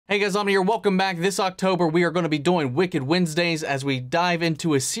Hey guys, I'm here. Welcome back. This October, we are going to be doing Wicked Wednesdays as we dive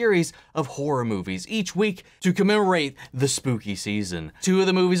into a series of horror movies each week to commemorate the spooky season. Two of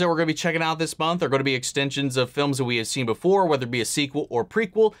the movies that we're going to be checking out this month are going to be extensions of films that we have seen before, whether it be a sequel or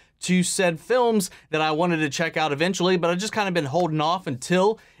prequel to said films that I wanted to check out eventually, but I've just kind of been holding off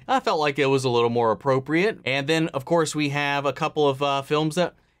until I felt like it was a little more appropriate. And then, of course, we have a couple of films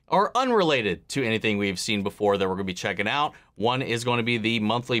that are unrelated to anything we've seen before that we're going to be checking out. One is going to be the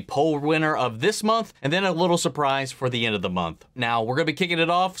monthly poll winner of this month, and then a little surprise for the end of the month. Now, we're going to be kicking it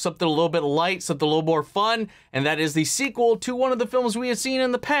off, something a little bit light, something a little more fun, and that is the sequel to one of the films we have seen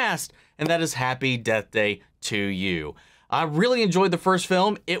in the past, and that is Happy Death Day to You. I really enjoyed the first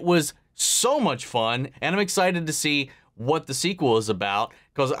film. It was so much fun, and I'm excited to see what the sequel is about,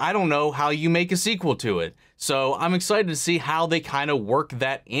 because I don't know how you make a sequel to it. So I'm excited to see how they kind of work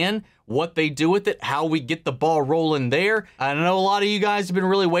that in, what they do with it, how we get the ball rolling there. I know a lot of you guys have been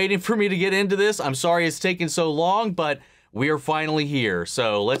really waiting for me to get into this. I'm sorry it's taken so long, but we are finally here.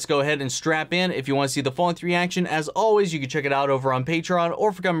 So let's go ahead and strap in. If you want to see the full-length reaction, as always, you can check it out over on Patreon, or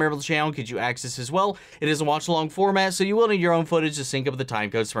if you become a member of the channel, get you access as well. It is a watch-along format, so you will need your own footage to sync up with the time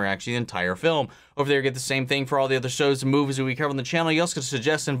codes for actually the entire film. Over there, you get the same thing for all the other shows and movies that we cover on the channel. You also can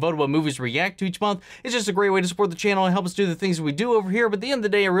suggest and vote what movies we react to each month. It's just a great way to support the channel and help us do the things we do over here. But at the end of the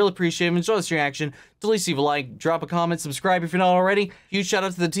day, I really appreciate it. Enjoy this reaction. Please leave a like, drop a comment, subscribe if you're not already. Huge shout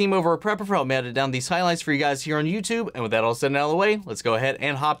out to the team over at Prepper for helping me edit down these highlights for you guys here on YouTube. And with that all said and out of the way, let's go ahead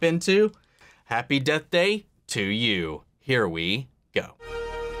and hop into Happy Death Day to You. Here we go.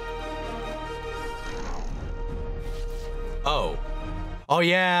 Oh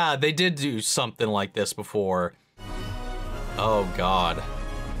yeah, they did do something like this before. Oh God.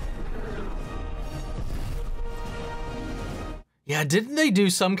 Yeah, didn't they do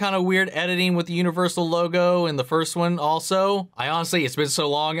some kind of weird editing with the Universal logo in the first one also? I honestly, it's been so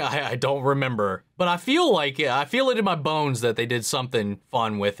long, I don't remember. But I feel like it. I feel it in my bones that they did something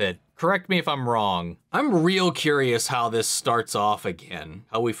fun with it. Correct me if I'm wrong. I'm real curious how this starts off again.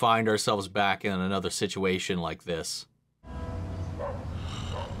 How we find ourselves back in another situation like this.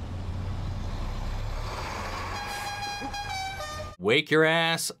 Wake your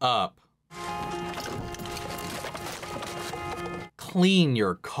ass up. Clean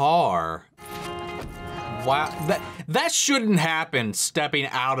your car. Wow, that shouldn't happen stepping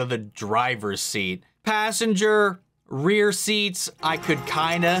out of the driver's seat. Passenger, rear seats, I could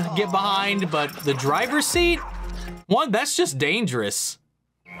kinda get behind, but the driver's seat? One, that's just dangerous.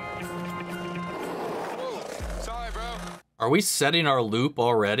 Sorry, bro. Are we setting our loop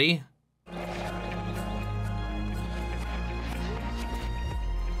already?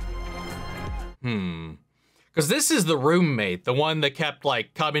 Because this is the roommate, the one that kept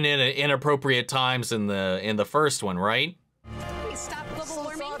like coming in at inappropriate times in the first one, right? Please stop global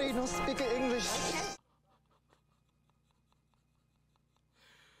warming. Sorry, no speak English.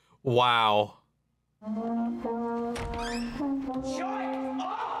 Wow.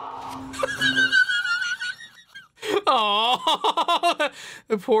 Oh,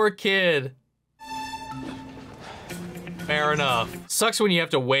 the poor kid. Fair enough. Sucks when you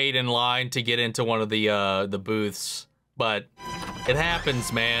have to wait in line to get into one of the booths, but it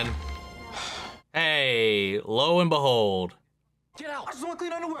happens, man. Hey, lo and behold. Get out. I just want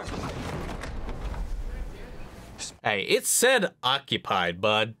clean underwear. Hey, it said occupied,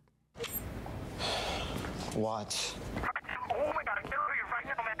 bud. What? Oh my God, I can't hear you right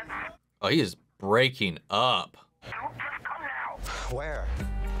now, man. Oh, he is breaking up. Just come now. Where?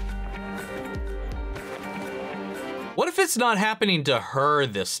 What if it's not happening to her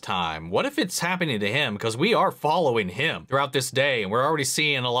this time? What if it's happening to him? Because we are following him throughout this day, and we're already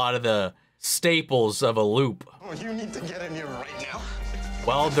seeing a lot of the staples of a loop. Oh, you need to get in here right now.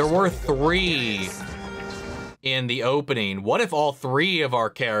 Well, there were 3 in the opening. What if all 3 of our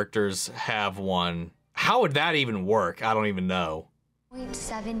characters have one? How would that even work? I don't even know.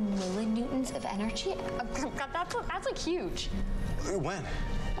 0.7 millinewtons of energy? That's like huge. When?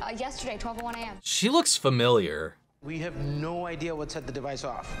 Yesterday, 12:01 a.m. She looks familiar. We have no idea what set the device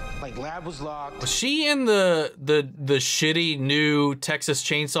off. Like, lab was locked. Was she in the shitty new Texas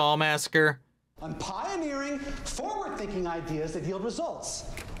Chainsaw Massacre? I'm pioneering forward-thinking ideas that yield results.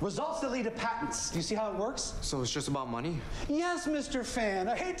 Results that lead to patents. Do you see how it works? So it's just about money? Yes, Mr. Fan.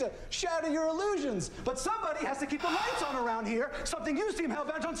 I hate to shatter your illusions, but somebody has to keep the lights on around here, something you seem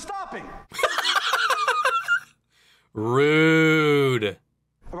hell-bent on stopping. Rude.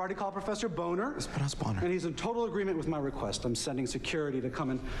 I've already called Professor Boner, and he's in total agreement with my request. I'm sending security to come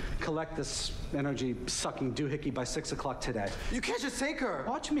and collect this energy-sucking doohickey by 6 o'clock today. You can't just take her.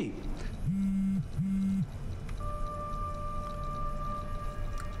 Watch me.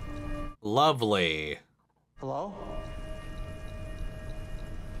 Lovely. Hello?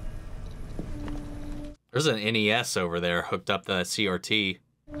 There's an NES over there hooked up to that CRT.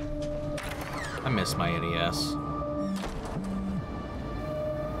 I miss my NES.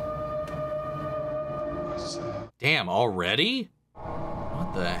 Damn, already?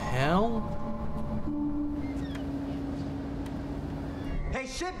 What the hell? Hey,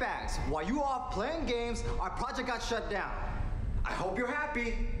 shitbags! While you off playing games, our project got shut down. I hope you're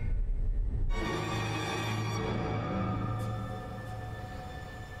happy.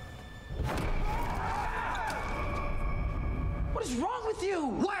 What is wrong with you?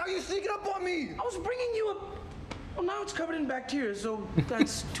 Why are you sneaking up on me? I was bringing you a... Well, now it's covered in bacteria, so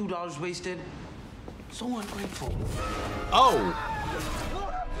that's $2 wasted. So ungrateful. Oh!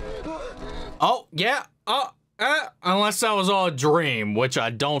 Oh, yeah. Unless that was all a dream, which I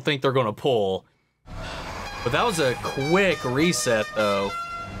don't think they're gonna pull. But that was a quick reset, though.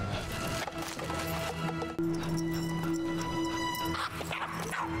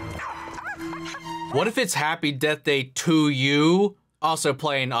 What if it's Happy Death Day to you? Also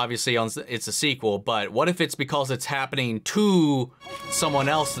playing, obviously, on it's a sequel, but what if it's because it's happening to someone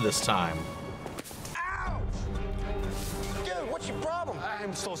else this time? What's your problem?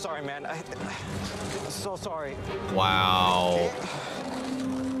 I'm so sorry, man. I'm so sorry. Wow.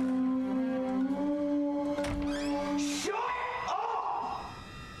 Shut up!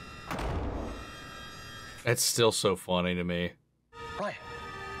 It's still so funny to me. Right.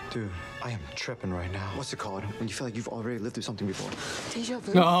 Dude, I am tripping right now. What's it called? When you feel like you've already lived through something before. Deja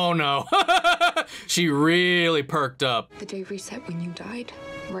vu. Oh no. She really perked up. The day reset when you died,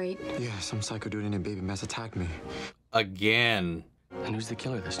 right? Yeah, some psycho dude in a baby mess attacked me. Again. And who's the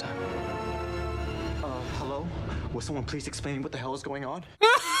killer this time? Hello? Will someone please explain what the hell is going on?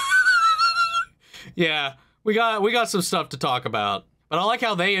 Yeah, we got some stuff to talk about. But I like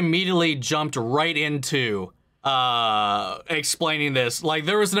how they immediately jumped right into explaining this. Like,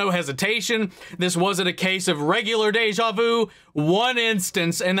 there was no hesitation. This wasn't a case of regular deja vu. One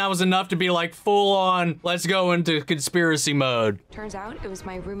instance, and that was enough to be like full on, let's go into conspiracy mode. Turns out it was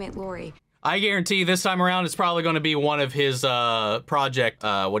my roommate Lori. I guarantee this time around it's probably going to be one of his project,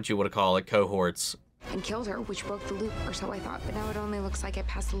 what you would call it, cohorts. And killed her, which broke the loop, or so I thought. But now it only looks like I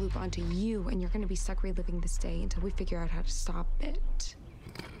passed the loop on to you, and you're going to be stuck reliving this day until we figure out how to stop it.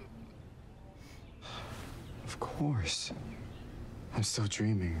 Of course. I'm still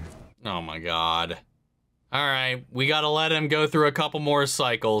dreaming. Oh my god. All right, we got to let him go through a couple more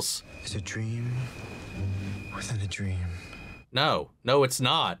cycles. It's a dream within a dream. No, it's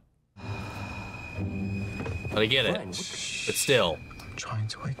not. But I get it. But still. I'm trying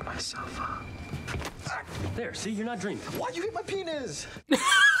to wake myself up. There, see, you're not dreaming. Why'd you hit my penis?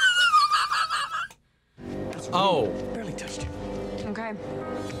 Oh. Barely touched you. Okay.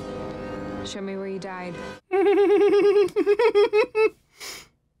 Show me where you died.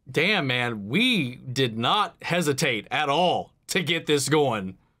 Damn, man, we did not hesitate at all to get this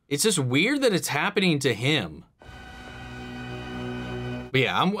going. It's just weird that it's happening to him. But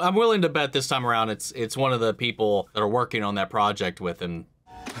yeah, I'm willing to bet this time around it's one of the people that are working on that project with him.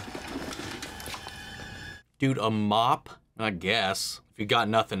 Dude, a mop? I guess. If you got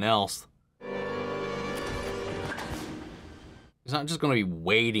nothing else. He's not just gonna be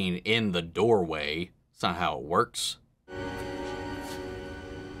waiting in the doorway. That's not how it works.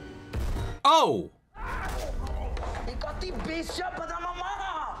 Oh!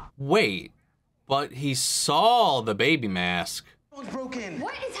 Wait, but he saw the baby mask. Broken.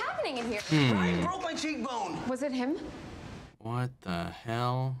 What is happening in here? I broke my cheekbone. Was it him? What the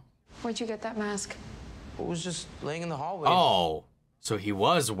hell? Where'd you get that mask? It was just laying in the hallway. Oh, so he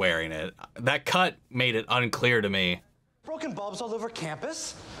was wearing it. That cut made it unclear to me. Broken bulbs all over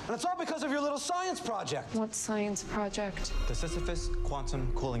campus, and it's all because of your little science project. What science project? The Sisyphus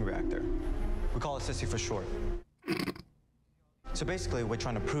Quantum Cooling Reactor. We call it Sissy for short. So basically, we're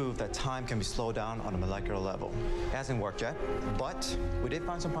trying to prove that time can be slowed down on a molecular level. It hasn't worked yet, but we did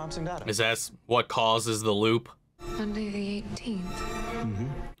find some promising data. Is that what causes the loop? Monday the 18th. Mm-hmm.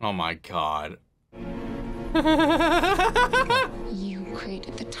 Oh my god. You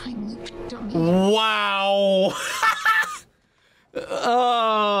created the time loop, dummy. Wow.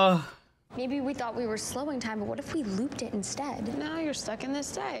 Maybe we thought we were slowing time, but what if we looped it instead? Now you're stuck in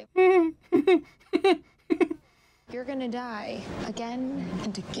this day. You're gonna die again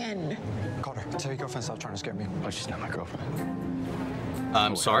and again. Carter, tell your girlfriend stop trying to scare me. Oh, she's not my girlfriend.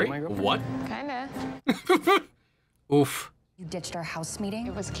 I'm sorry? my girlfriend? What? Kinda. Oof. You ditched our house meeting?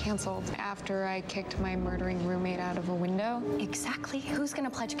 It was canceled after I kicked my murdering roommate out of a window. Exactly. Who's gonna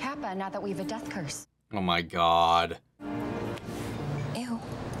pledge Kappa now that we have a death curse? Oh my god. Ew.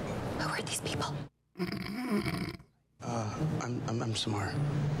 Who are these people? I'm Samar.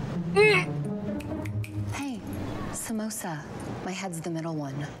 Hey, samosa. My head's the middle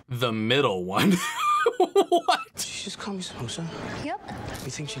one. The middle one? What? Did you just call me Samosa? Yep.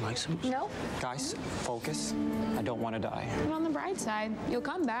 You think she likes samosa? No. Guys, focus. I don't want to die. But on the bright side, you'll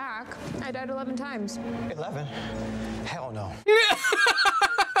come back. I died 11 times. 11? Hell no.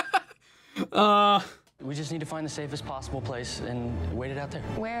 We just need to find the safest possible place and wait it out there.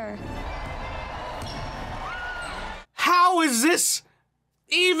 Where? How is this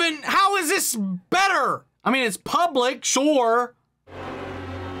better? I mean, it's public, sure.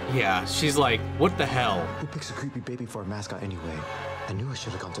 Yeah, she's like, what the hell? Who picks a creepy baby for a mascot anyway? I knew I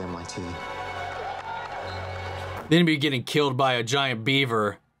should have gone to MIT. Then be getting killed by a giant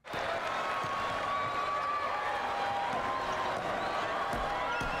beaver.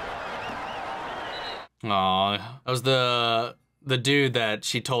 Aw, that was the dude that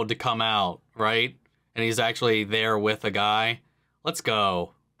she told to come out, right? And he's actually there with a guy. Let's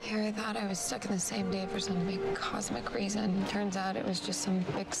go. Here I thought I was stuck in the same day for some big cosmic reason. Turns out it was just some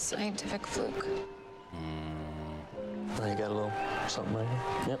big scientific fluke. Oh, you got a little something right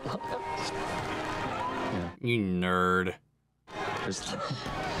here? Yep. You nerd.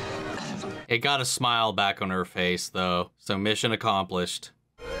 It got a smile back on her face, though. So mission accomplished.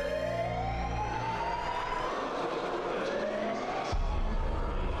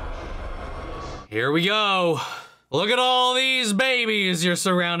 Here we go. Look at all these babies you're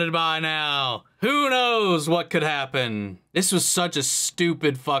surrounded by now. Who knows what could happen? This was such a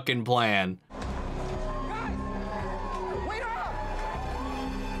stupid fucking plan. Guys, wait up!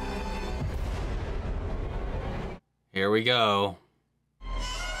 Here we go.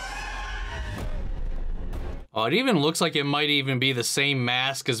 Oh, it even looks like it might even be the same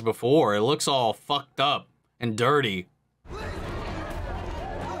mask as before. It looks all fucked up and dirty.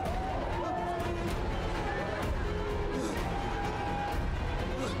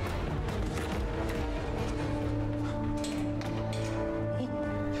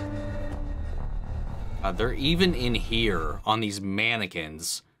 They're even in here on these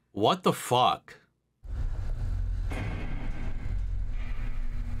mannequins. What the fuck?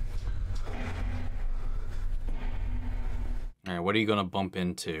 All right, what are you gonna bump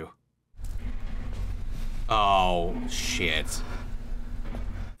into? Oh, shit.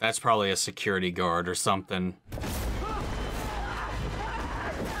 That's probably a security guard or something.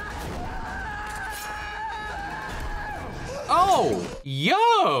 Oh,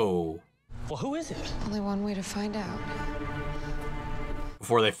 yo! Well, who is it? Only one way to find out.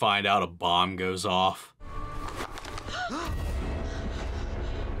 Before they find out, a bomb goes off.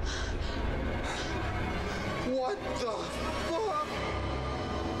 What the fuck?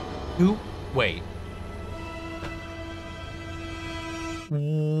 Who? Wait.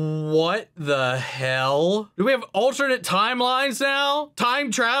 What the hell? Do we have alternate timelines now?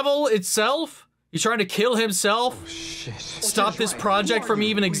 Time travel itself? He's trying to kill himself? Oh, shit. Stop this project from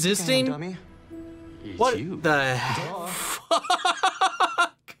even existing? Dummy. What the hell? I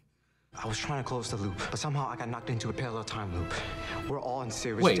was trying to close the loop, but somehow I got knocked into a parallel time loop. We're all in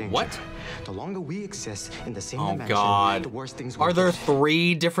serious Wait, danger. what? The longer we exist in the same Oh dimension, God. the worse things will Are there get.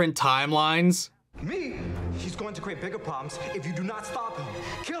 3 different timelines? Me? He's going to create bigger problems if you do not stop him.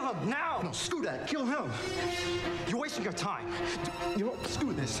 Kill him now! No, screw that. Kill him. You're wasting your time. You know,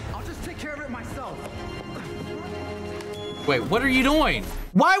 screw this. I'll just take care of it myself. Wait, what are you doing?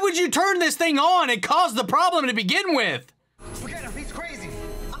 Why would you turn this thing on and cause the problem to begin with? Forget him. He's crazy.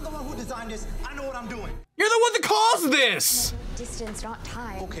 I'm the one who designed this. I know what I'm doing. You're the one that caused this! Distance, not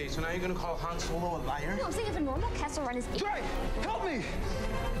time. Okay, so now you're gonna call Han Solo a liar? No, I'm saying if a normal castle run is Dre, help me!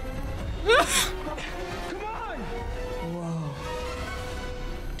 Come on! Whoa.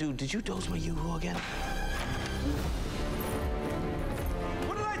 Dude, did you dose my Yoo-hoo again?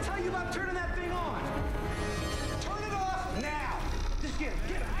 What did I tell you about turning that thing on? Turn it off now! Just get it,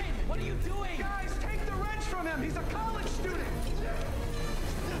 get it! What are you doing? Guys, take the wrench from him! He's a college student!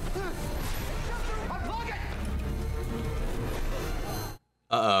 Unplug it!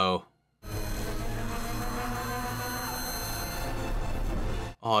 Uh-oh.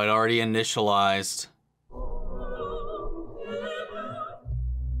 Oh, it already initialized.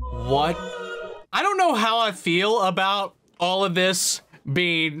 What? I don't know how I feel about all of this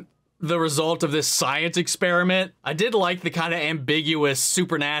being the result of this science experiment. I did like the kind of ambiguous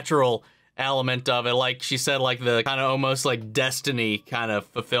supernatural element of it. Like she said, like the kind of almost like destiny kind of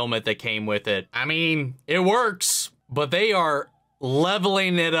fulfillment that came with it. I mean, it works, but they are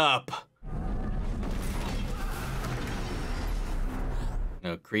leveling it up. You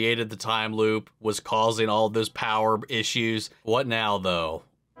know, created the time loop, was causing all those power issues. What now, though?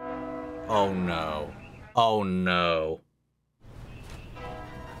 Oh no. Oh no.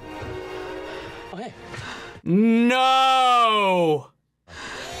 Oh, hey. No!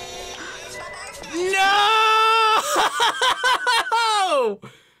 No!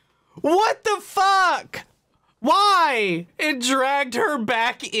 What the fuck? Why? It dragged her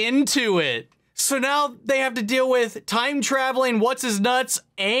back into it. So now they have to deal with time traveling what's his nuts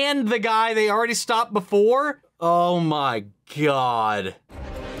and the guy they already stopped before? Oh my god.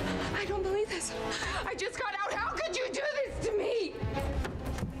 I don't believe this. I just got out. How could you do this to me?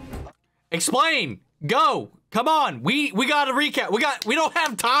 Explain. Go. Come on. We gotta recap. We don't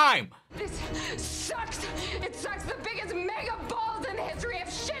have time. This sucks. It sucks. The biggest mega balls in the history of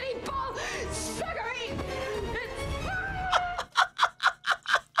shitty ball suckery.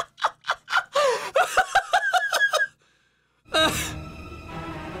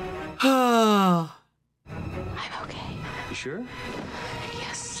 I'm okay. You sure?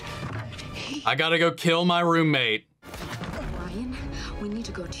 Yes. I gotta go kill my roommate. Ryan, we need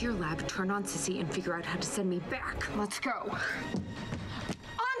to go to your lab, turn on Sissy, and figure out how to send me back. Let's go.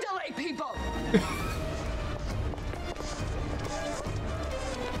 On delay, people!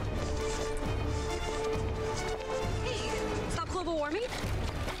 Hey, stop global warming?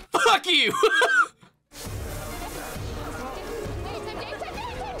 Fuck you!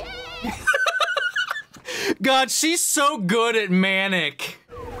 God, she's so good at manic.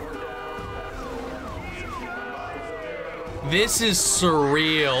 This is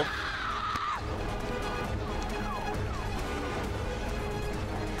surreal.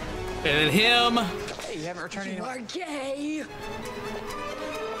 And then him. Hey, you haven't returned any. You are gay!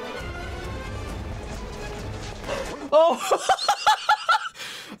 Oh!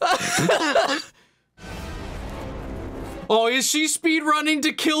 Oh, is she speed running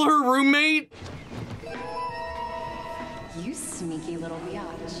to kill her roommate? You sneaky little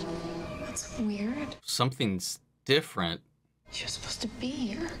biatch. That's weird. Something's different. You're supposed to be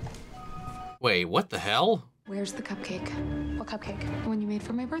here. Wait, what the hell? Where's the cupcake? What cupcake? The one you made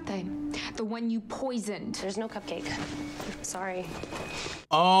for my birthday. The one you poisoned. There's no cupcake. Sorry.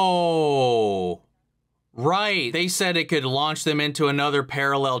 Oh, right. They said it could launch them into another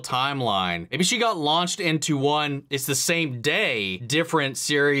parallel timeline. Maybe she got launched into one. It's the same day, different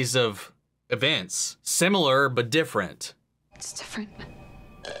series of events. Similar, but different. It's different.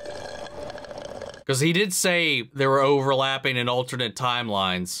 Because he did say there were overlapping and alternate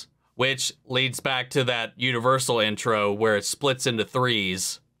timelines, which leads back to that Universal intro where it splits into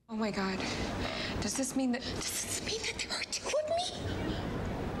threes. Oh my god. Does this mean that they were two of me?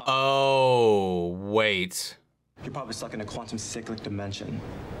 Oh, wait. You're probably stuck in a quantum cyclic dimension.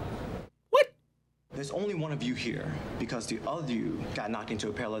 What? There's only one of you here because the other you got knocked into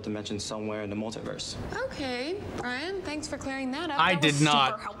a parallel dimension somewhere in the multiverse. Okay, Brian, thanks for clearing that up. I That did was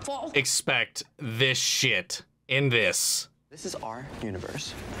not super helpful. expect this shit in this. This is our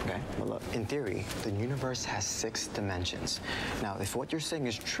universe, okay? Well, look, in theory, the universe has 6 dimensions. Now, if what you're saying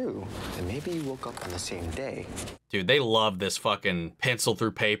is true, then maybe you woke up on the same day. Dude, they love this fucking pencil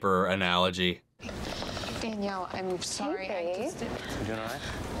through paper analogy. Danielle, I'm sorry. I just did. You doing all right?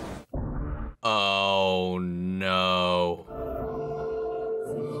 Oh, no.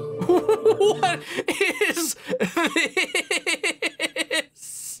 What is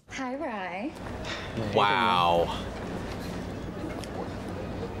this? Hi, Rye. Wow.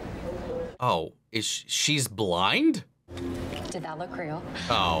 Oh, she's blind? Did that look real?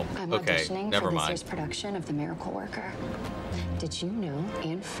 Oh, I'm okay, auditioning never for this mind. year's production of The Miracle Worker. Did you know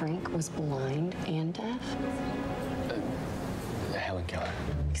Anne Frank was blind and deaf? Helen Keller.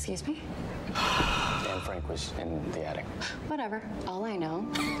 Excuse me? Anne Frank was in the attic. Whatever. All I know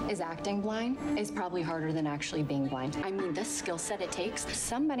is acting blind is probably harder than actually being blind. I mean, this skill set it takes.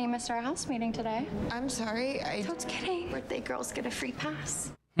 Somebody missed our house meeting today. I'm sorry. Don't kidding. Birthday girls get a free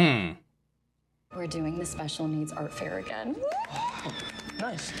pass. We're doing the special needs art fair again. Oh,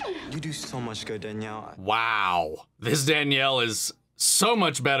 nice. You do so much good, Danielle. Wow. This Danielle is so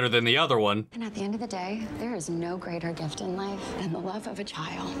much better than the other one. And at the end of the day, there is no greater gift in life than the love of a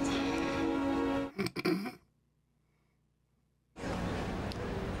child.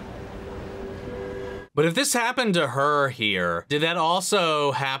 But if this happened to her here, did that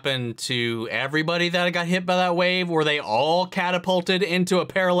also happen to everybody that got hit by that wave? Were they all catapulted into a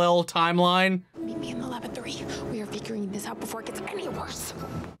parallel timeline? Meet me in the lab at 3. We are figuring this out before it gets any worse.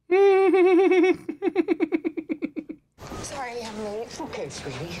 Sorry, I'm late. It's okay,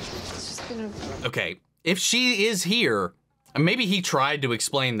 sweetie. It's just been a... Okay, if she is here, and maybe he tried to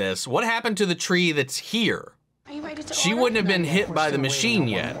explain this, what happened to the tree that's here? Are you ready to She order? wouldn't have been hit by the still waiting machine on one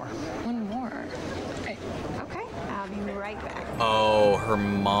yet. more. One more. Okay, I'll be right back. Oh, her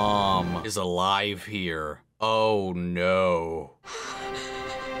mom is alive here. Oh no.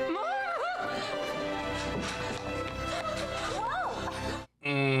 Oh,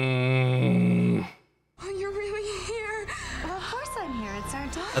 you're really here. Well, of course I'm here. It's our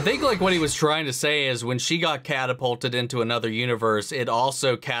dog. I think like what he was trying to say is when she got catapulted into another universe, it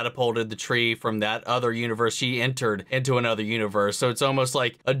also catapulted the tree from that other universe she entered into another universe. So it's almost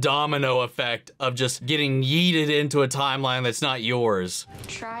like a domino effect of just getting yeeted into a timeline that's not yours.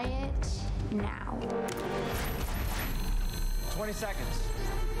 Try it now. 20 seconds.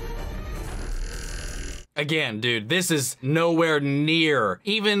 Again, dude, this is nowhere near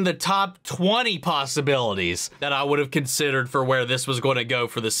even the top 20 possibilities that I would have considered for where this was going to go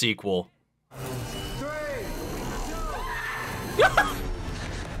for the sequel. 3,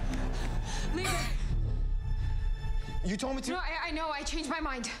 2. You told me to. No, I know. I changed my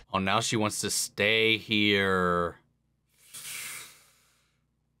mind. Oh, now she wants to stay here.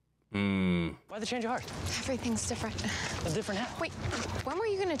 Why the change of heart? Everything's different. A different hat. Wait, when were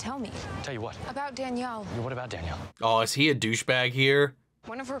you gonna tell me? Tell you what. About Danielle. What about Danielle? Oh, is he a douchebag here?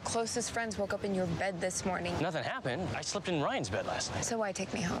 One of her closest friends woke up in your bed this morning. Nothing happened. I slept in Ryan's bed last night. So why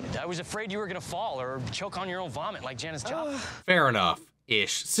take me home? I was afraid you were gonna fall or choke on your own vomit like Janice Joplin. Fair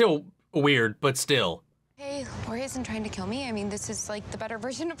enough-ish. Still weird, but still. Hey, Lori isn't trying to kill me. I mean, this is like the better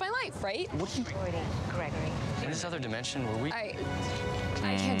version of my life, right? What are you? Gregory. In this other dimension where we... I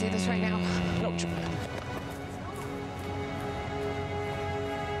can't do this right now. No,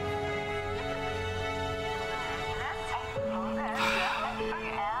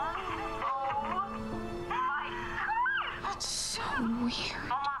 That's so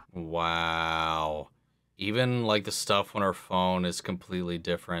weird. Wow. Even like the stuff on her phone is completely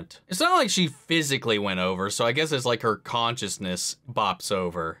different. It's not like she physically went over, so I guess it's like her consciousness bops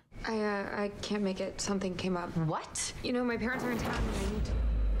over. I can't make it. Something came up. What? You know, my parents are in town and I need to...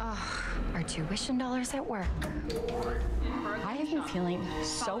 Our tuition dollars at work. I have been feeling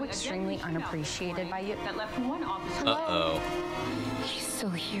so extremely unappreciated by you. That left one officer. Uh-oh. He's still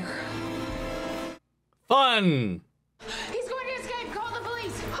here. Fun! He's going to escape! Call the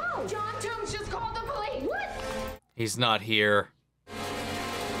police! Who? John Toombs just called the police! What? He's not here.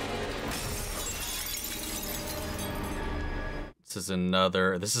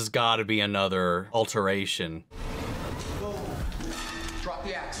 This has got to be another alteration. Drop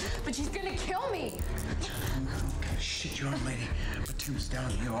the axe. But she's gonna kill me! Shit, you young lady. But Tim's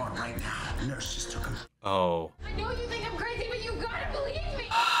down in your arm right now. The nurse just took him. Oh. I know you think I'm crazy, but you gotta believe me!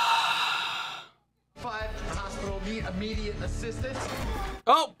 5, hospital, need immediate assistance.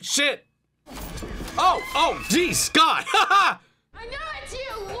 Oh, shit! Oh, geez, Scott! I know it's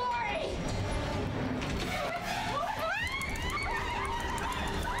you, Lori!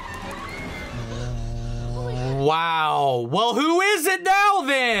 Wow. Well, who is it now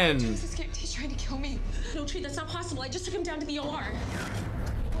then? He's escaped. He's trying to kill me. No, Tree, that's not possible. I just took him down to the OR.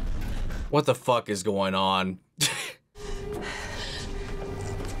 What the fuck is going on?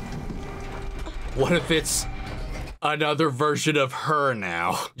 What if it's another version of her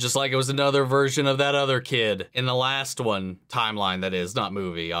now? Just like it was another version of that other kid in the last one. Timeline, that is, not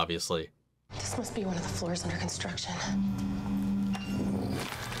movie, obviously. This must be one of the floors under construction.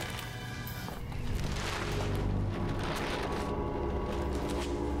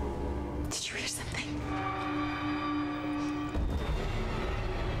 Did you hear something?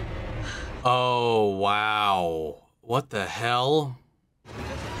 Oh, wow. What the hell?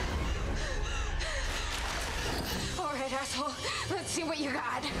 All right, asshole. Let's see what you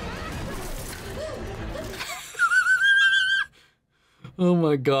got. Oh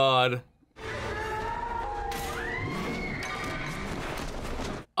my god.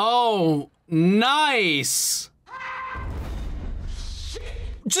 Oh, nice.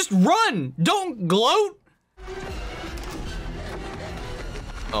 Just run. Don't gloat.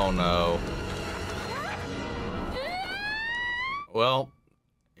 Oh no. Well,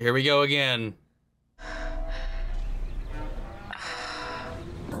 here we go again.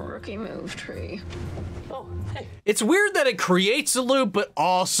 Rookie move, Tree. Oh, hey. It's weird that it creates a loop, but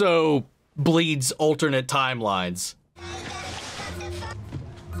also bleeds alternate timelines.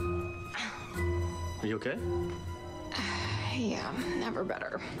 Are you okay? Yeah, never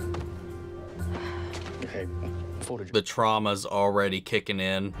better. Okay, footage. The trauma's already kicking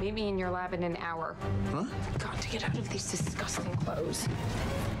in. Meet me in your lab in an hour. Huh? I've got to get out of these disgusting clothes.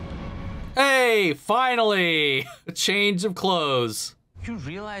 Hey, finally! A change of clothes. You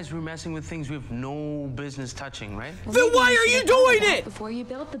realize we're messing with things we have no business touching, right? Then why are you doing it? Before you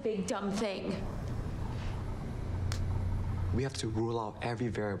built the big dumb thing. We have to rule out every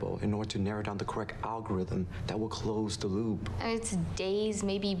variable in order to narrow down the correct algorithm that will close the loop. And it's days,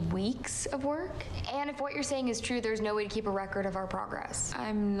 maybe weeks of work. And if what you're saying is true, there's no way to keep a record of our progress.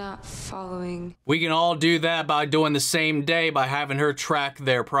 I'm not following. We can all do that by doing the same day by having her track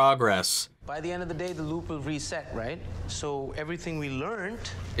their progress. By the end of the day, the loop will reset, right? So everything we learned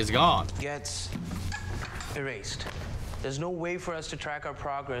is gone. Gets erased. There's no way for us to track our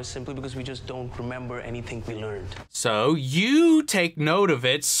progress simply because we just don't remember anything we learned. So you take note of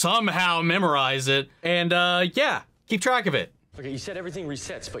it, somehow memorize it, and yeah, keep track of it. Okay, you said everything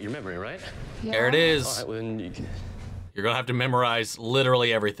resets, but your memory, right? Yeah. There it is. All right, well, then You're gonna have to memorize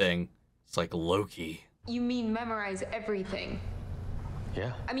literally everything. It's like Loki. You mean memorize everything?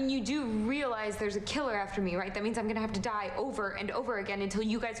 Yeah. I mean, you do realize there's a killer after me, right? That means I'm gonna have to die over and over again until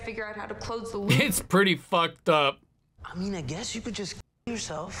you guys figure out how to close the loop. It's pretty fucked up. I mean, I guess you could just kill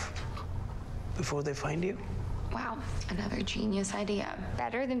yourself before they find you. Wow, another genius idea.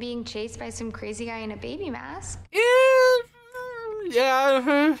 Better than being chased by some crazy guy in a baby mask.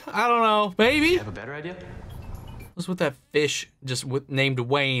 Yeah, I don't know. Maybe. You have a better idea? What's with that fish just named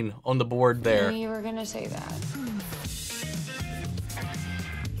Wayne on the board there? You were gonna say that.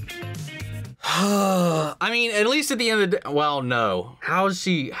 I mean, at least at the end of the day, well, no. How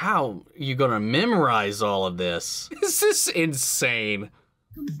are you gonna memorize all of this? This is insane.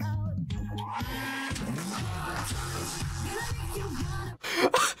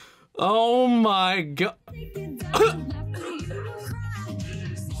 Oh my god.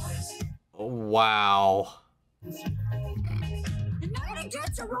 Wow.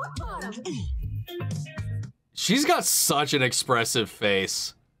 She's got such an expressive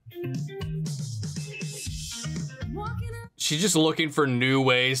face. She's just looking for new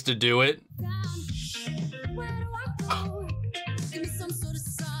ways to do it.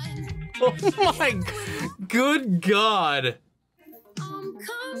 Oh my good God.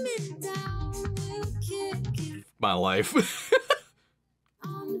 My life.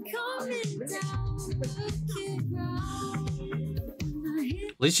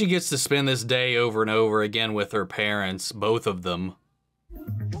 At least she gets to spend this day over and over again with her parents, both of them.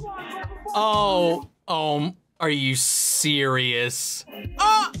 Oh, are you serious?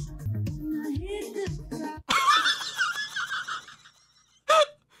 Ah!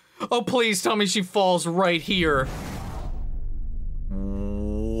 Oh, please tell me she falls right here.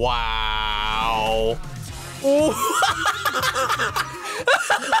 Wow.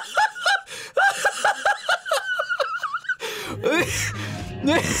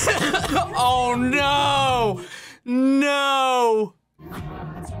 Oh no! No!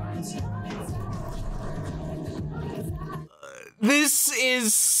 This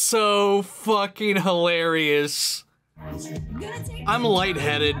is so fucking hilarious. I'm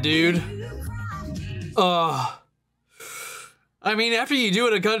lightheaded, dude. I mean, after you do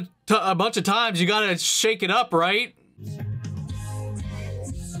it a bunch of times, you gotta shake it up, right?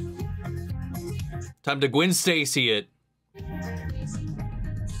 Time to Gwen Stacy it.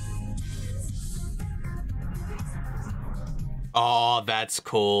 Oh, that's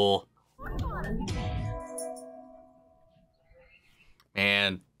cool.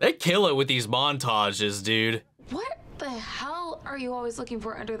 Man, they kill it with these montages, dude. What the hell are you always looking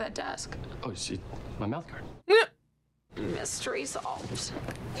for under that desk? Oh, see, my mouth guard. Mystery solved.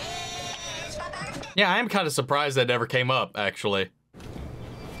 Yeah, I am kind of surprised that never came up, actually.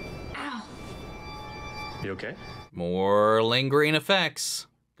 Ow. You okay? More lingering effects.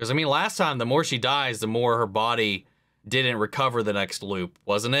 Because, I mean, last time, the more she dies, the more her body didn't recover the next loop,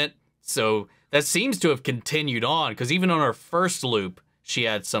 wasn't it? So that seems to have continued on, because even on her first loop, she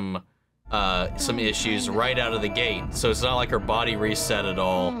had some issues right out of the gate. So it's not like her body reset at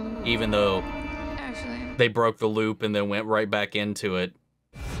all, even though they broke the loop and then went right back into it.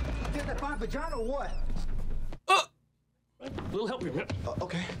 Get that fine vagina or what? We'll help you.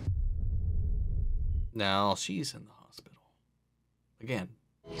 Okay. Now she's in the hospital. Again.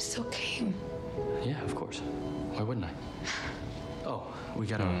 You still came. Yeah, of course. Why wouldn't I? Oh, we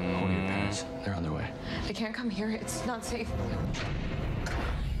gotta hold your parents. They're on their way. I can't come here. It's not safe.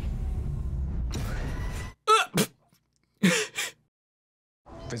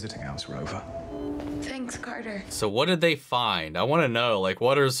 Visiting hours are over. Thanks, Carter. So what did they find? I want to know, like,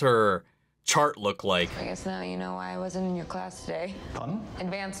 what does her chart look like? I guess now you know why I wasn't in your class today. Pardon?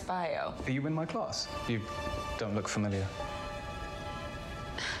 Advanced bio. Are you in my class? You don't look familiar.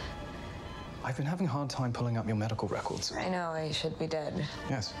 I've been having a hard time pulling up your medical records. I know, I should be dead.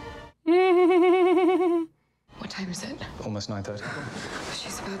 Yes. What time is it? Almost 9:30.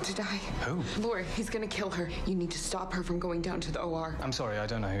 She's about to die. Who? Lori, he's gonna kill her. You need to stop her from going down to the OR. I'm sorry, I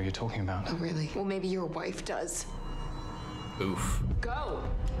don't know who you're talking about. Oh, really? Well, maybe your wife does. Oof. Go.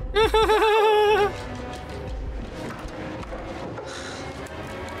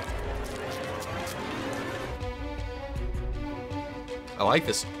 I like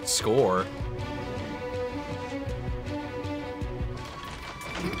this score.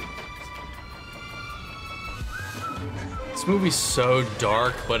 This movie's so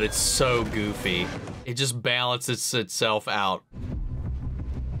dark, but it's so goofy. It just balances itself out.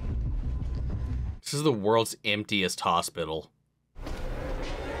 This is the world's emptiest hospital.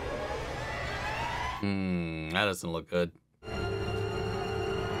 That doesn't look good.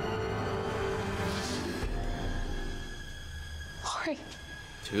 Lori.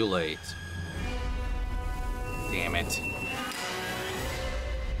 Too late. Damn it.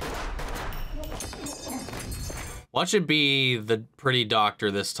 Watch it be the pretty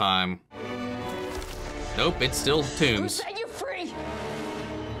doctor this time. Nope, it's still Toombs. Who set you free?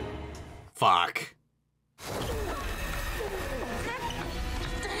 Fuck. Fine,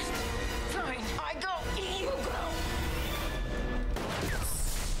 I go. You go.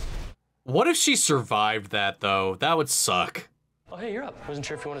 What if she survived that, though? That would suck. Oh, hey, you're up. Wasn't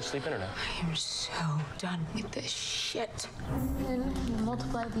sure if you wanted to sleep in or not. I am so done with this shit. Then you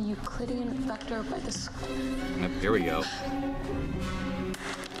multiply the Euclidean vector by the square. Yep, here we go.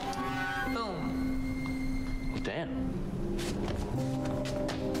 Boom. Well, damn.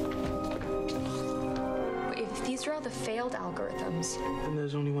 If these are all the failed algorithms, Then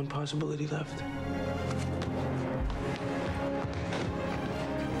there's only one possibility left.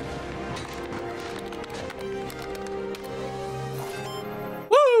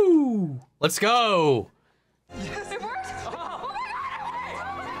 Woo! Let's go! Yes, it worked! Oh my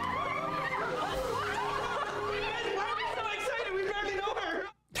Why are we so excited? We barely know her.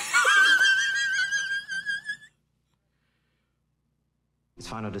 It's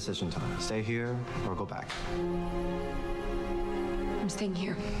final decision time. Stay here or go back. I'm staying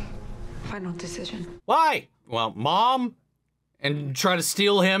here. Final decision. Why? Well, Mom? And try to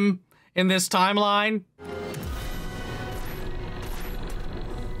steal him in this timeline?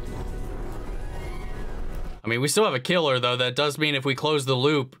 I mean, we still have a killer, though. That does mean if we close the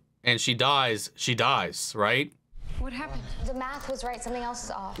loop and she dies, right? What happened? The math was right, something else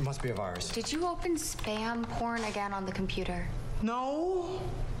is off. It must be a virus. Did you open spam porn again on the computer? No.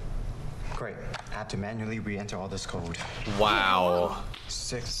 Great. I have to manually re-enter all this code. Wow.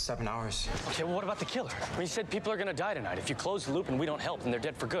 6, 7 hours. Okay, well, what about the killer? When you said people are gonna die tonight. If you close the loop and we don't help, then they're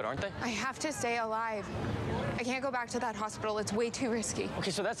dead for good, aren't they? I have to stay alive. I can't go back to that hospital. It's way too risky.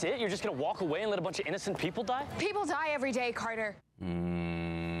 Okay, so that's it? You're just gonna walk away and let a bunch of innocent people die? People die every day, Carter.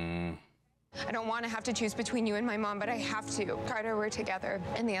 I don't want to have to choose between you and my mom, but I have to. Carter, we're together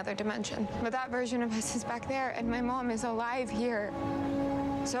in the other dimension. But that version of us is back there, and my mom is alive here.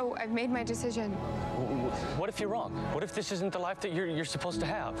 So I've made my decision. What if you're wrong? What if this isn't the life that you're supposed to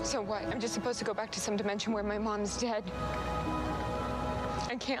have? So what? I'm just supposed to go back to some dimension where my mom's dead.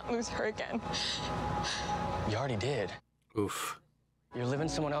 I can't lose her again. You already did. Oof. You're living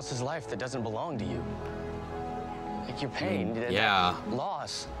someone else's life that doesn't belong to you. Like your pain, yeah. that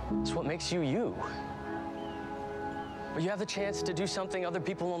loss, it's what makes you you. But you have the chance to do something other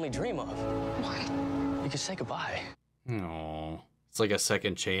people only dream of. What? You can say goodbye. No. It's like a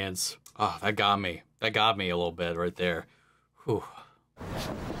second chance. Oh, that got me. That got me a little bit right there. Whew.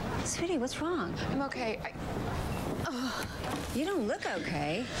 Sweetie, what's wrong? I'm okay. You don't look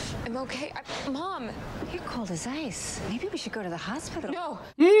okay. I'm okay. Mom! You're cold as ice. Maybe we should go to the hospital. No!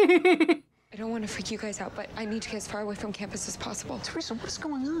 I don't want to freak you guys out, but I need to get as far away from campus as possible. Teresa, what's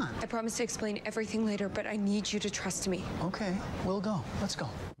going on? I promise to explain everything later, but I need you to trust me. Okay, we'll go. Let's go.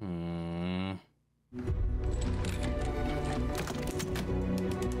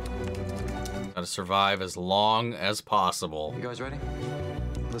 Gotta survive as long as possible. You guys ready?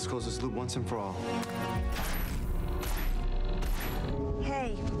 Let's close this loop once and for all.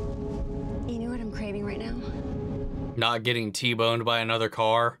 Hey, you know what I'm craving right now? Not getting T-boned by another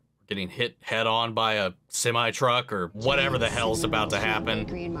car, getting hit head-on by a semi-truck, or whatever the hell's about to happen.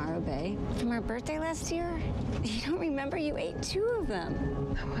 Green Morrow Bay. From our birthday last year? You don't remember you ate 2 of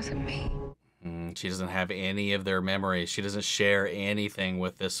them. That wasn't me. She doesn't have any of their memories. She doesn't share anything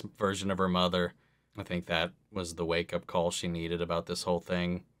with this version of her mother. I think that was the wake-up call she needed about this whole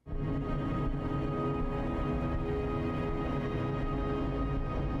thing.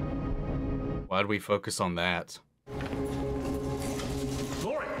 Why'd we focus on that?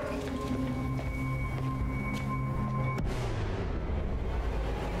 Lori!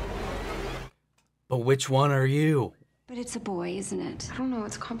 But which one are you? But it's a boy, isn't it? I don't know,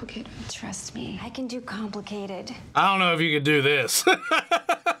 it's complicated. Trust me, I can do complicated. I don't know if you could do this.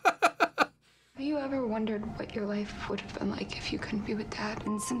 Have you ever wondered what your life would have been like if you couldn't be with Dad?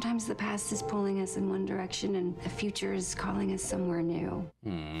 And sometimes the past is pulling us in one direction and the future is calling us somewhere new.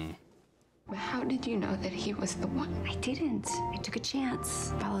 But how did you know that he was the one? I didn't. I took a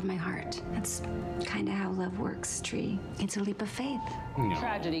chance, followed my heart. That's kind of how love works, Tree. It's a leap of faith.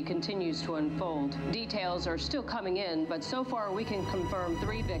 Tragedy continues to unfold. Details are still coming in, but so far we can confirm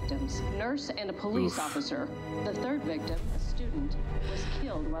 3 victims, nurse and a police officer. The 3rd victim, a student, was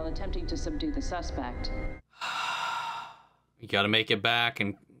killed while attempting to subdue the suspect. You gotta make it back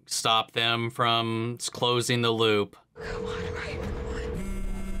and stop them from closing the loop. Come on, right?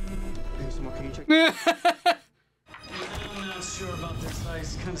 I'm not sure about this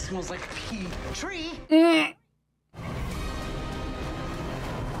ice. Kind of smells like pea. Tree!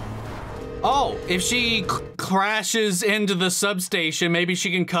 Oh, if she crashes into the substation, maybe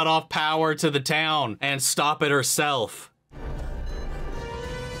she can cut off power to the town and stop it herself.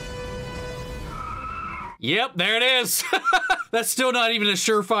 Yep, there it is. That's still not even a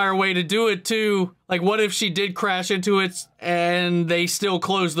surefire way to do it, too. Like, what if she did crash into it and they still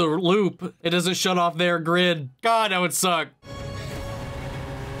close the loop? It doesn't shut off their grid. God, that would suck.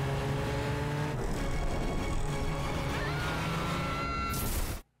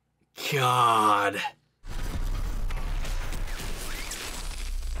 God.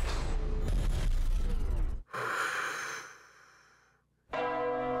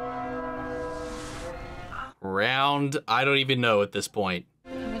 Round, I don't even know at this point.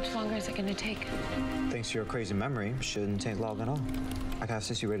 How much longer is it gonna take? Thanks to your crazy memory, shouldn't take long at all. I can have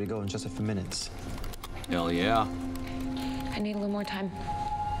Sissy ready to go in just a few minutes. Hell yeah. I need a little more time.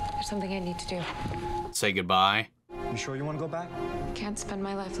 There's something I need to do. Say goodbye. You sure you want to go back? Can't spend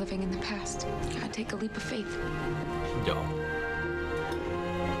my life living in the past. Gotta take a leap of faith. Yo.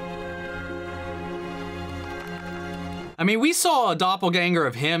 I mean, we saw a doppelganger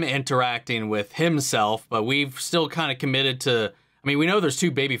of him interacting with himself, but we've still kind of committed to... I mean, we know there's 2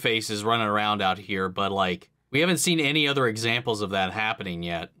 baby faces running around out here, but, like, we haven't seen any other examples of that happening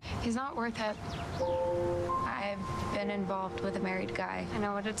yet. He's not worth it. I've been involved with a married guy. I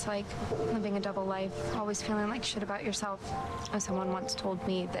know what it's like, living a double life, always feeling like shit about yourself. As someone once told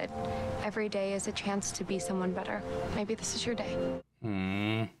me that every day is a chance to be someone better. Maybe this is your day.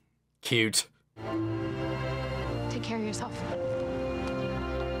 Cute. Take care of yourself.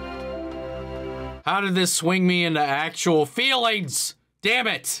 How did this swing me into actual feelings? Damn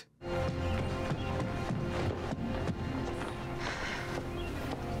it!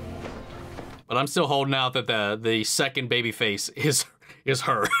 But I'm still holding out that the second baby face is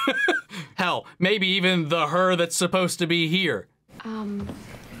her. Hell, maybe even the her that's supposed to be here.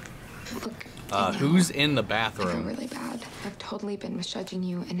 Look. Who's in the I feel bathroom? really bad. I've totally been misjudging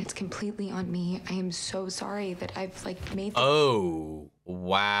you, and it's completely on me. I am so sorry that I've, like, made the... Oh,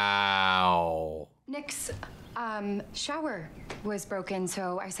 wow. Nick's, shower was broken,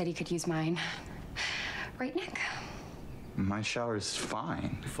 so I said he could use mine. Right, Nick? My shower's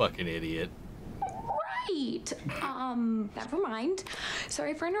fine. Fucking idiot. Right. Never mind.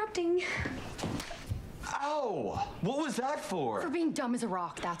 Sorry for interrupting. Ow! What was that for? For being dumb as a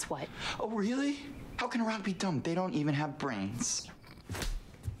rock, that's what. Oh, really? How can a rock be dumb? They don't even have brains.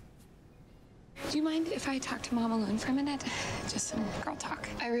 Do you mind if I talk to Mom alone for a minute? Just some girl talk.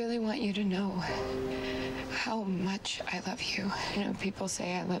 I really want you to know how much I love you. You know, people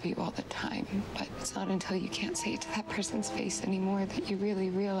say I love you all the time, but it's not until you can't say it to that person's face anymore that you really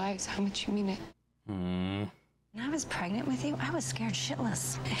realize how much you mean it. When I was pregnant with you, I was scared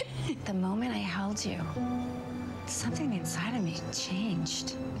shitless. The moment I held you, something inside of me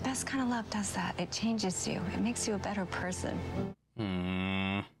changed. The best kind of love does that. It changes you. It makes you a better person.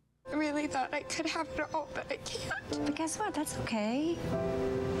 I really thought I could have it all, but I can't. But guess what? That's okay.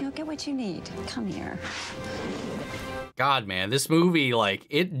 You'll get what you need. Come here. God, man, this movie, like,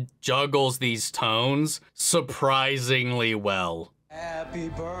 it juggles these tones surprisingly well. Happy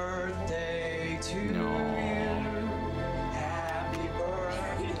birthday to you. Happy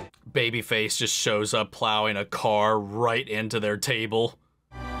birthday. Babyface just shows up plowing a car right into their table.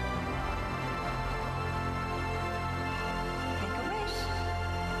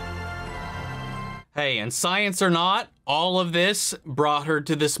 Hey, and science or not, all of this brought her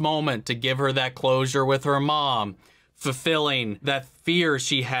to this moment to give her that closure with her mom, fulfilling that fear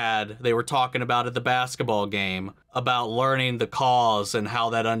she had, they were talking about at the basketball game, about learning the cause and how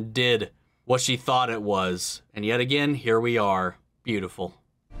that undid what she thought it was. And yet again, here we are. Beautiful.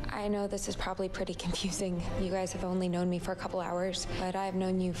 I know this is probably pretty confusing. You guys have only known me for a couple hours, but I've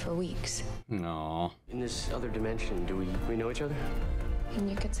known you for weeks. No. In this other dimension, do we know each other? And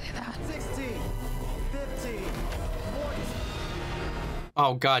you could say that. 16, 15, 14.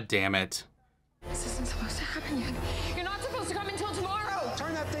 Oh, God damn it.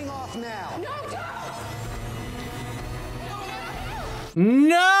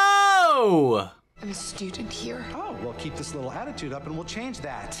 No! I'm a student here. Oh, well, keep this little attitude up and we'll change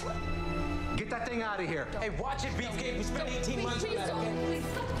that. Get that thing out of here. Hey, watch it, Beefcake. We spent 18 months on that, okay?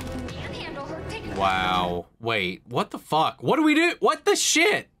 Manhandle her. Take her. Wow. Wait, what the fuck? What do we do? What the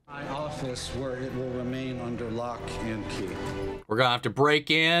shit? My office where it will remain under lock and key. We're gonna have to break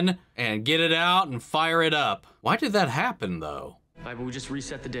in and get it out and fire it up. Why did that happen, though? All right, but we just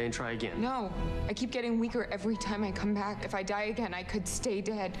reset the day and try again. No, I keep getting weaker every time I come back. If I die again, I could stay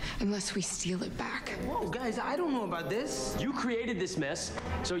dead unless we steal it back. Whoa, guys, I don't know about this. You created this mess,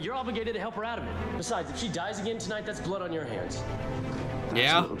 so you're obligated to help her out of it. Besides, if she dies again tonight, that's blood on your hands.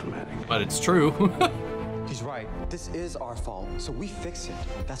 Yeah, but it's true. He's right. This is our fault, so we fix it.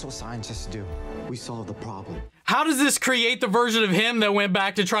 That's what scientists do. We solve the problem. How does this create the version of him that went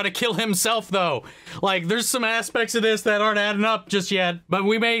back to try to kill himself, though? Like, there's some aspects of this that aren't adding up just yet, but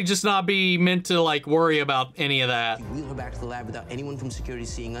we may just not be meant to, like, worry about any of that. Wheel her back to the lab without anyone from security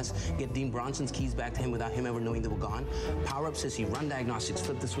seeing us, get Dean Bronson's keys back to him without him ever knowing they were gone, power up Sissy, run diagnostics,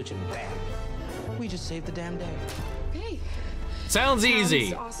 flip the switch, and bam. We just saved the damn day. Okay. Sounds easy.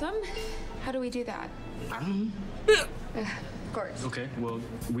 Sounds awesome. How do we do that? I don't know. Of course. Okay, well,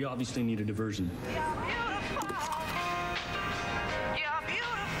 we obviously need a diversion.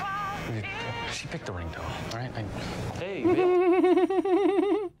 She picked the ring, though, all right? Hey,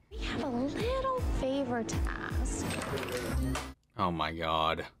 We have a little favor to ask. Oh my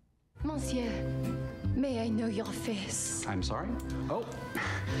god. Monsieur, may I know your face? I'm sorry? Oh,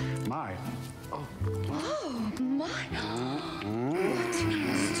 my. Oh, my. What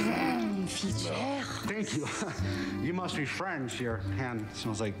strong feature. Thank you. You must be French. Your hand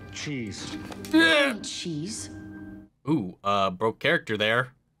smells like cheese. Cheese? Ooh, broke character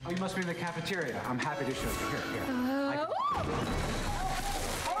there. Oh, you must be in the cafeteria. I'm happy to show you. Here.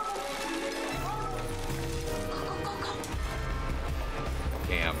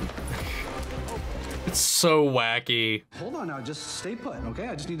 Damn. It's so wacky. Hold on now, just stay put, okay?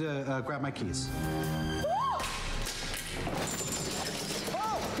 I just need to grab my keys.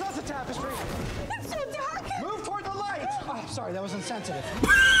 Oh, that's a tapestry. It's so dark. Move toward the light. Oh, sorry, that was insensitive.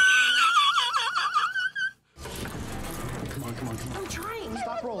 Come on. I'm trying.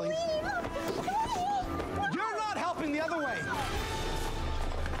 Stop rolling. You're not helping the other way.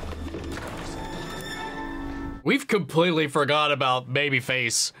 We've completely forgot about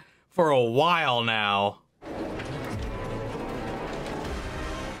Babyface for a while now.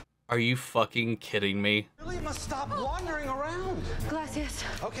 Are you fucking kidding me? Really must stop wandering around. Gracias.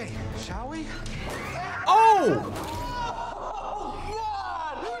 Okay, shall we? Oh!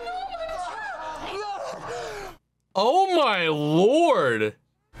 Oh my lord!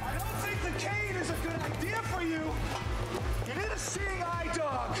 I don't think the cane is a good idea for you. You need a seeing eye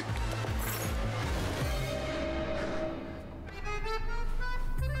dog.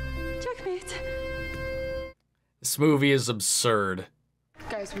 Checkmate. This movie is absurd.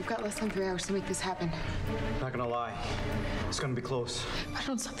 Guys, we've got less than 3 hours to make this happen. Not gonna lie, it's gonna be close. If I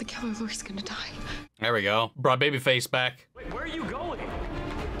don't stop the killer, Lori's gonna die. There we go. Brought Babyface back. Wait, where are you going?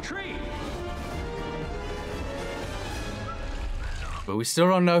 Tree! But we still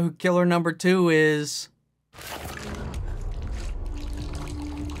don't know who killer number 2 is.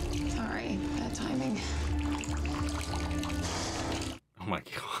 Sorry, bad timing. Oh my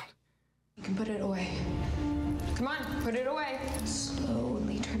god. You can put it away. Come on, put it away.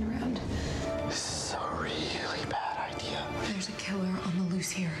 Slowly turn around. This is a really bad idea. There's a killer on the loose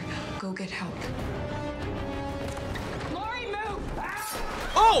here. Go get help. Lori, move!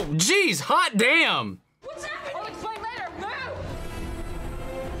 Oh, jeez, hot damn! What's happening? I'll explain later. Move!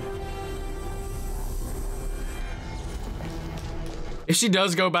 If she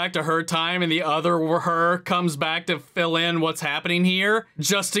does go back to her time and the other her comes back to fill in what's happening here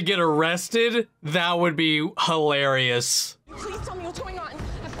just to get arrested, that would be hilarious. Please tell me what's going on.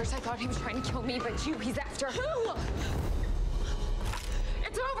 At first I thought he was trying to kill me, but you, he's after. Who?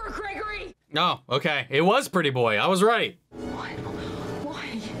 It's over, Gregory! Oh, okay. It was Pretty Boy. I was right. Why?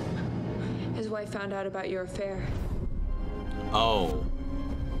 His wife found out about your affair, Oh.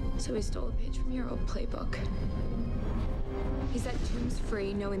 so he stole a page from your old playbook. He set Toombs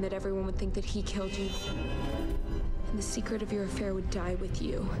free, knowing that everyone would think that he killed you. And the secret of your affair would die with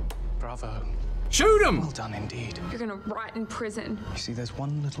you. Bravo. Shoot him! Well done indeed. You're gonna rot in prison. You see, there's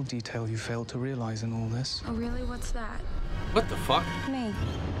one little detail you failed to realize in all this. Oh, really? What's that? What the fuck? Me.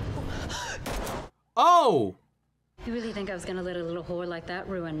 Oh! You really think I was gonna let a little whore like that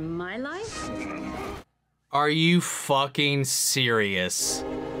ruin my life? Are you fucking serious?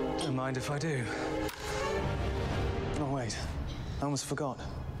 Don't mind if I do. Oh, wait. I almost forgot.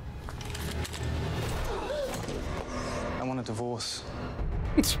 I want a divorce.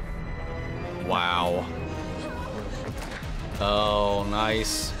 Wow. Oh,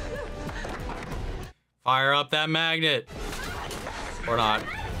 nice. Fire up that magnet. Or not.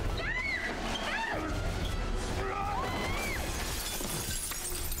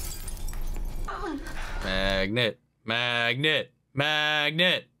 Magnet. Magnet.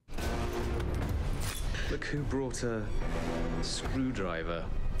 Magnet. Look who brought a screwdriver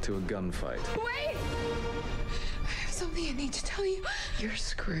to a gunfight. Wait! I have something I need to tell you. You're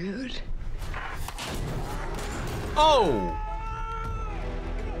screwed. Oh!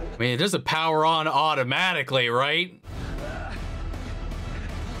 I mean, it doesn't power on automatically, right?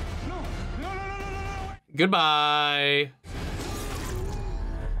 Goodbye.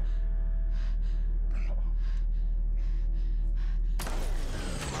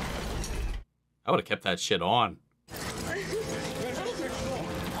 I would have kept that shit on.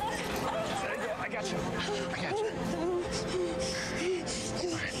 I got you.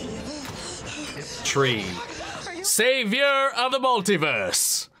 Tree. Savior of the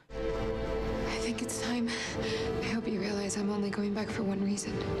multiverse. I think it's time. I hope you realize I'm only going back for one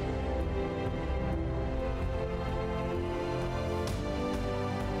reason.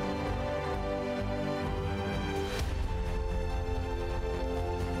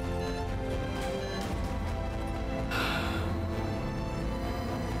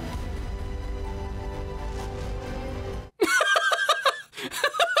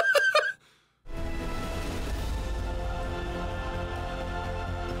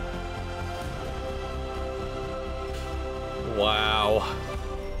 Wow.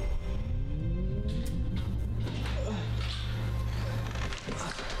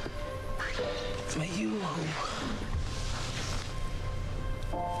 For you.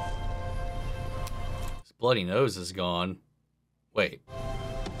 His bloody nose is gone. Wait.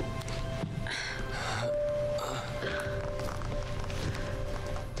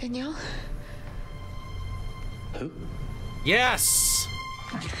 Danielle? Who? Yes!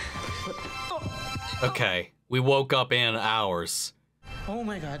 Okay, we woke up in hours. Oh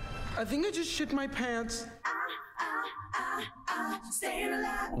my god. I think I just shit my pants.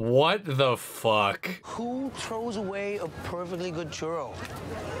 What the fuck? Who throws away a perfectly good churro?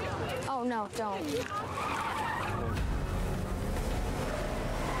 Oh, no, don't.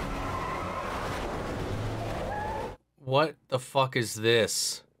 What the fuck is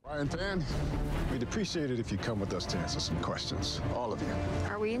this? Ryan Pan, we'd appreciate it if you come with us to answer some questions. All of you.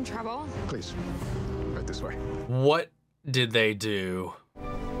 Are we in trouble? Please, right this way. What did they do?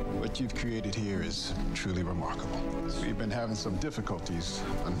 What you've created here is truly remarkable. We've been having some difficulties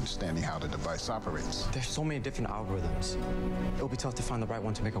understanding how the device operates. There's so many different algorithms. It'll be tough to find the right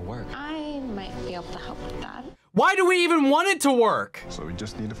one to make it work. I might be able to help with that. Why do we even want it to work? So we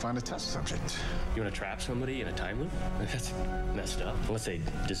just need to find a test subject. You want to trap somebody in a time loop? That's messed up, unless they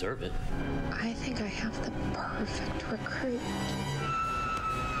deserve it. I think I have the perfect recruit.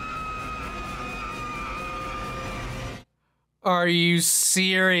 Are you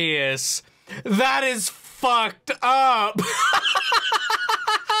serious? That is fucked up.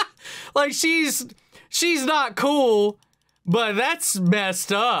 Like she's not cool, but that's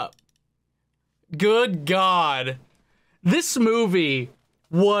messed up. Good God. This movie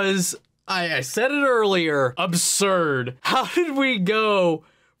was, I said it earlier, absurd. How did we go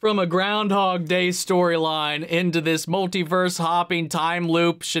from a Groundhog Day storyline into this multiverse hopping time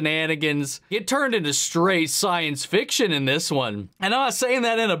loop shenanigans? It turned into straight science fiction in this one. And I'm not saying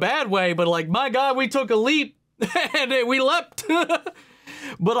that in a bad way, but like, my God, we took a leap and we leapt.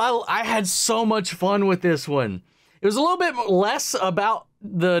 But I had so much fun with this one. It was a little bit less about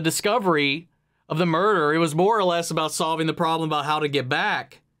the discovery of the murder. It was more or less about solving the problem about how to get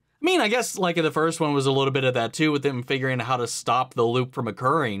back. I mean, I guess like in the first one was a little bit of that too, with them figuring out how to stop the loop from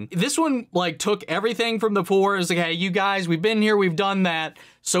occurring. This one like took everything from the four. It's like, hey, you guys, we've been here, we've done that.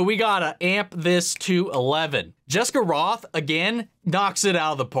 So we gotta amp this to 11. Jessica Roth, again, knocks it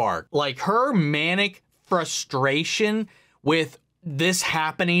out of the park. Like her manic frustration with this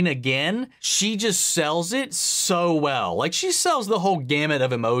happening again, she just sells it so well. Like she sells the whole gamut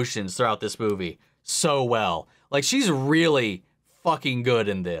of emotions throughout this movie so well. Like she's really fucking good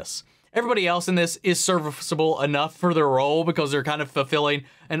in this. Everybody else in this is serviceable enough for their role because they're kind of fulfilling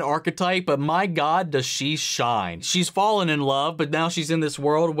an archetype, but my God, does she shine. She's fallen in love, but now she's in this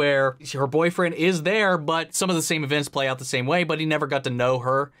world where her boyfriend is there, but some of the same events play out the same way, but he never got to know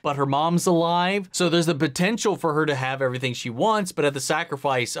her. But her mom's alive, so there's the potential for her to have everything she wants, but at the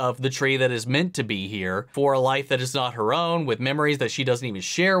sacrifice of the tree that is meant to be here for a life that is not her own, with memories that she doesn't even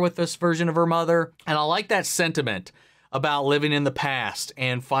share with this version of her mother. And I like that sentiment about living in the past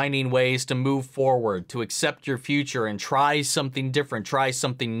and finding ways to move forward, to accept your future and try something different, try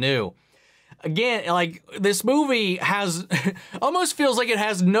something new. Again, like, this movie has, almost feels like it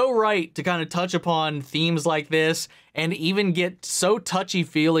has no right to kind of touch upon themes like this and even get so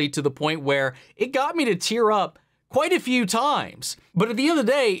touchy-feely to the point where it got me to tear up quite a few times. But at the end of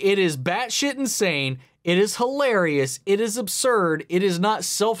the day, it is batshit insane, it is hilarious, it is absurd, it is not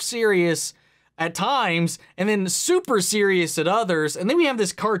self-serious at times, and then super serious at others. And then we have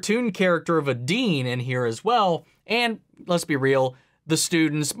this cartoon character of a dean in here as well. And let's be real, the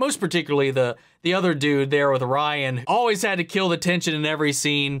students, most particularly the other dude there with Ryan, always had to kill the tension in every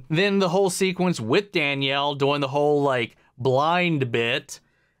scene. Then the whole sequence with Danielle doing the whole, like, blind bit,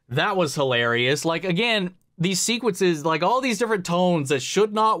 that was hilarious. Like, again, these sequences, like all these different tones that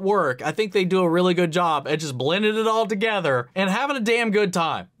should not work, I think they do a really good job at just blending it all together and having a damn good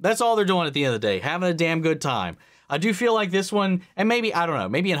time. That's all they're doing at the end of the day, having a damn good time. I do feel like this one, and maybe, I don't know,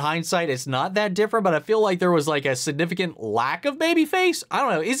 maybe in hindsight it's not that different, but I feel like there was like a significant lack of babyface. I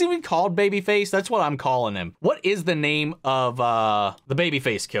don't know, is he even called babyface? That's what I'm calling him. What is the name of the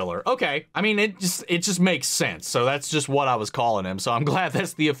babyface killer? Okay, I mean, it just makes sense. So that's just what I was calling him. So I'm glad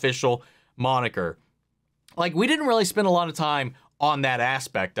that's the official moniker. Like, we didn't really spend a lot of time on that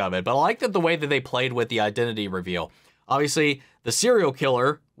aspect of it, but I like that the way that they played with the identity reveal. Obviously, the serial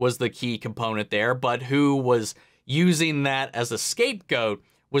killer was the key component there, but who was using that as a scapegoat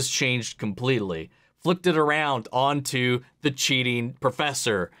was changed completely. Flipped it around onto the cheating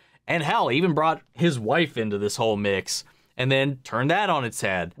professor. And hell, even brought his wife into this whole mix and then turned that on its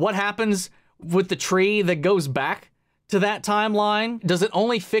head. What happens with the tree that goes back to that timeline? Does it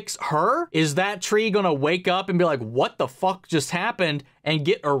only fix her? Is that tree gonna wake up and be like, what the fuck just happened, and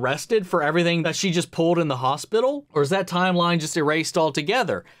get arrested for everything that she just pulled in the hospital? Or is that timeline just erased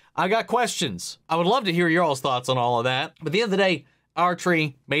altogether? I got questions. I would love to hear your all's thoughts on all of that. But at the end of the day, our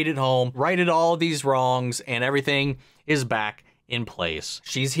tree made it home, righted all of these wrongs, and everything is back in place.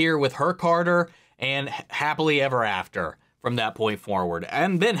 She's here with her Carter and happily ever after from that point forward.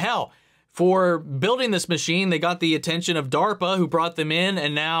 And then hell, for building this machine, they got the attention of DARPA, who brought them in,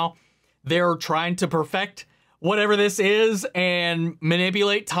 and now they're trying to perfect whatever this is and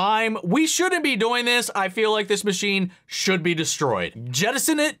manipulate time. We shouldn't be doing this. I feel like this machine should be destroyed.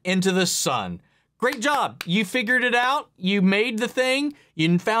 Jettison it into the sun. Great job. You figured it out. You made the thing.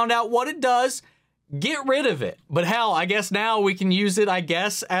 You found out what it does. Get rid of it. But hell, I guess now we can use it, I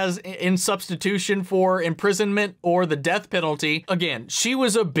guess, as in substitution for imprisonment or the death penalty. Again, she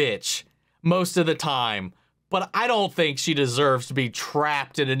was a bitch most of the time, but I don't think she deserves to be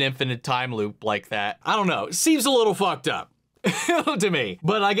trapped in an infinite time loop like that. I don't know, it seems a little fucked up to me.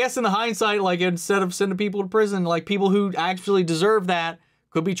 But I guess in the hindsight, like, instead of sending people to prison, like, people who actually deserve that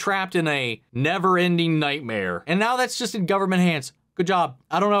could be trapped in a never-ending nightmare. And now that's just in government hands. Good job.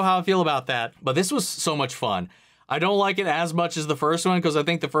 I don't know how I feel about that, but this was so much fun. I don't like it as much as the first one because I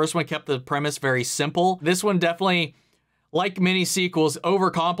think the first one kept the premise very simple. This one definitely, like many sequels,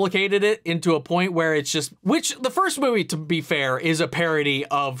 overcomplicated it into a point where it's just, which the first movie, to be fair, is a parody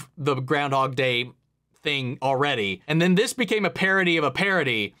of the Groundhog Day thing already. And then this became a parody of a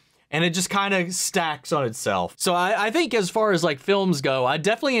parody, and it just kind of stacks on itself. So I think as far as like films go, I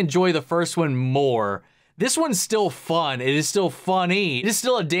definitely enjoy the first one more. This one's still fun. It is still funny. It is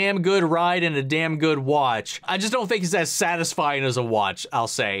still a damn good ride and a damn good watch. I just don't think it's as satisfying as a watch, I'll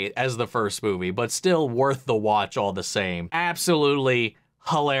say, as the first movie, but still worth the watch all the same. Absolutely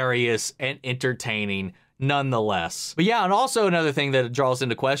hilarious and entertaining nonetheless. But yeah, and also another thing that draws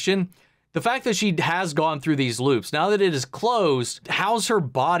into question, the fact that she has gone through these loops, now that it is closed, how's her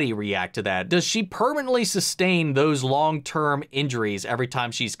body react to that? Does she permanently sustain those long-term injuries every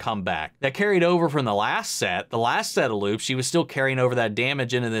time she's come back? That carried over from the last set of loops, she was still carrying over that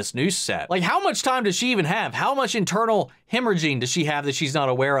damage into this new set. Like, how much time does she even have? How much internal hemorrhaging does she have that she's not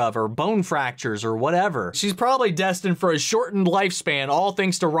aware of, or bone fractures, or whatever? She's probably destined for a shortened lifespan, all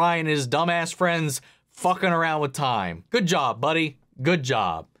thanks to Ryan and his dumbass friends fucking around with time. Good job, buddy. Good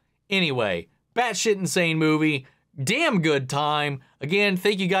job. Anyway, batshit insane movie, damn good time. Again,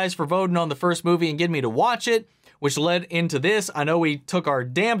 thank you guys for voting on the first movie and getting me to watch it, which led into this. I know we took our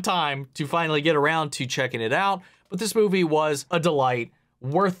damn time to finally get around to checking it out, but this movie was a delight,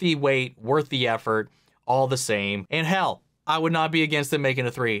 worth the wait, worth the effort, all the same. And hell, I would not be against them making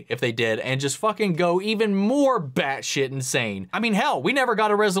a 3 if they did, and just fucking go even more batshit insane. I mean, hell, we never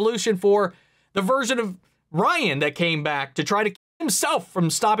got a resolution for the version of Ryan that came back to try to himself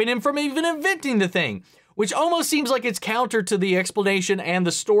from stopping him from even inventing the thing, which almost seems like it's counter to the explanation and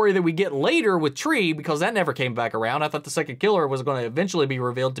the story that we get later with Tree, because that never came back around. I thought the second killer was going to eventually be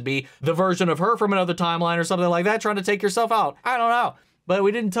revealed to be the version of her from another timeline or something like that, trying to take herself out. I don't know. But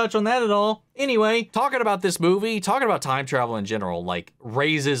we didn't touch on that at all. Anyway, talking about this movie, talking about time travel in general, like,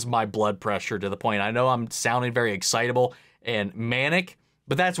 raises my blood pressure to the point. I know I'm sounding very excitable and manic,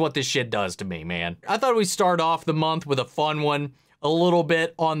 but that's what this shit does to me, man. I thought we'd start off the month with a fun one, a little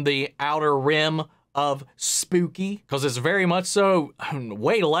bit on the outer rim of spooky, because it's very much so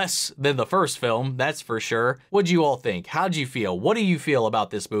way less than the first film, that's for sure. What'd you all think? How'd you feel? What do you feel about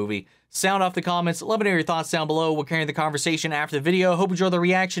this movie? Sound off the comments. Let me know your thoughts down below. We'll carry the conversation after the video. Hope you enjoyed the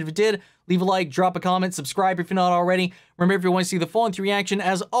reaction. If you did, leave a like, drop a comment, subscribe if you're not already. Remember, if you want to see the full-length reaction,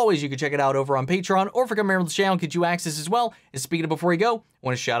 as always, you can check it out over on Patreon, or if you come here on the channel, get you access as well. And speaking of before we go, I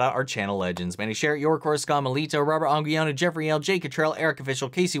want to shout out our channel legends. Manny Sherritt, York, Scott Melito, Robert Anguiano, Jeffrey L, Jay Cottrell, Eric Official,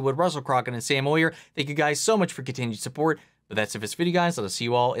 Casey Wood, Russell Crockett, and Sam Moyer. Thank you guys so much for continued support. But that's it for this video, guys. I'll see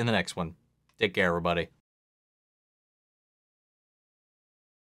you all in the next one. Take care, everybody.